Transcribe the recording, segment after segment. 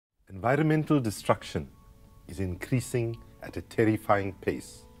Environmental destruction is increasing at a terrifying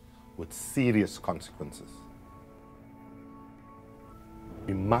pace with serious consequences.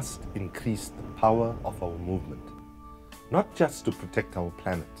 We must increase the power of our movement, not just to protect our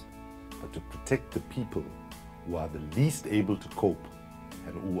planet, but to protect the people who are the least able to cope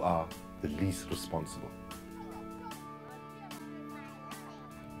and who are the least responsible.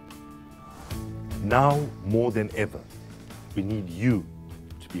 Now more than ever, we need you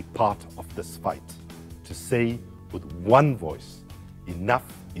to be part of this fight, to say with one voice, enough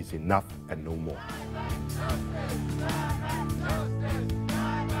is enough and no more.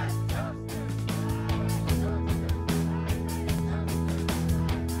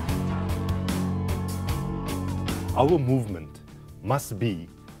 Our movement must be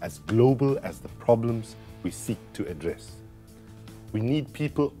as global as the problems we seek to address. We need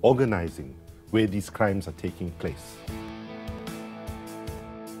people organizing where these crimes are taking place.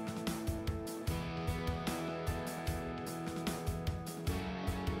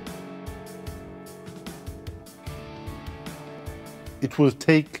 It will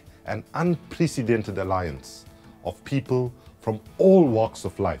take an unprecedented alliance of people from all walks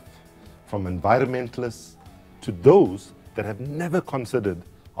of life, from environmentalists to those that have never considered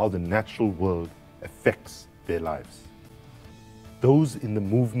how the natural world affects their lives. Those in the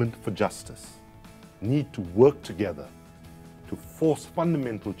movement for justice need to work together to force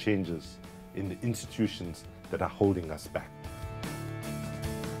fundamental changes in the institutions that are holding us back.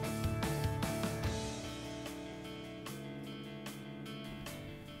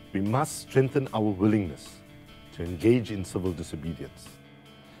 We must strengthen our willingness to engage in civil disobedience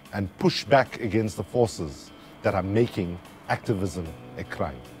and push back against the forces that are making activism a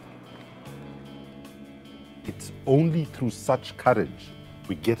crime. It's only through such courage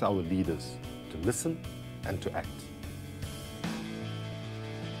we get our leaders to listen and to act.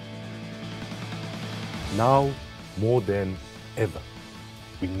 Now, more than ever,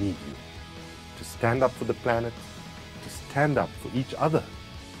 we need you to stand up for the planet, to stand up for each other,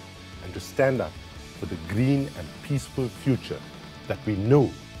 and to stand up for the green and peaceful future that we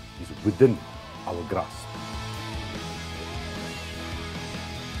know is within our grasp.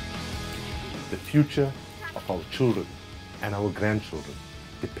 The future of our children and our grandchildren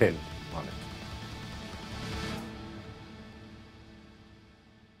depend on it.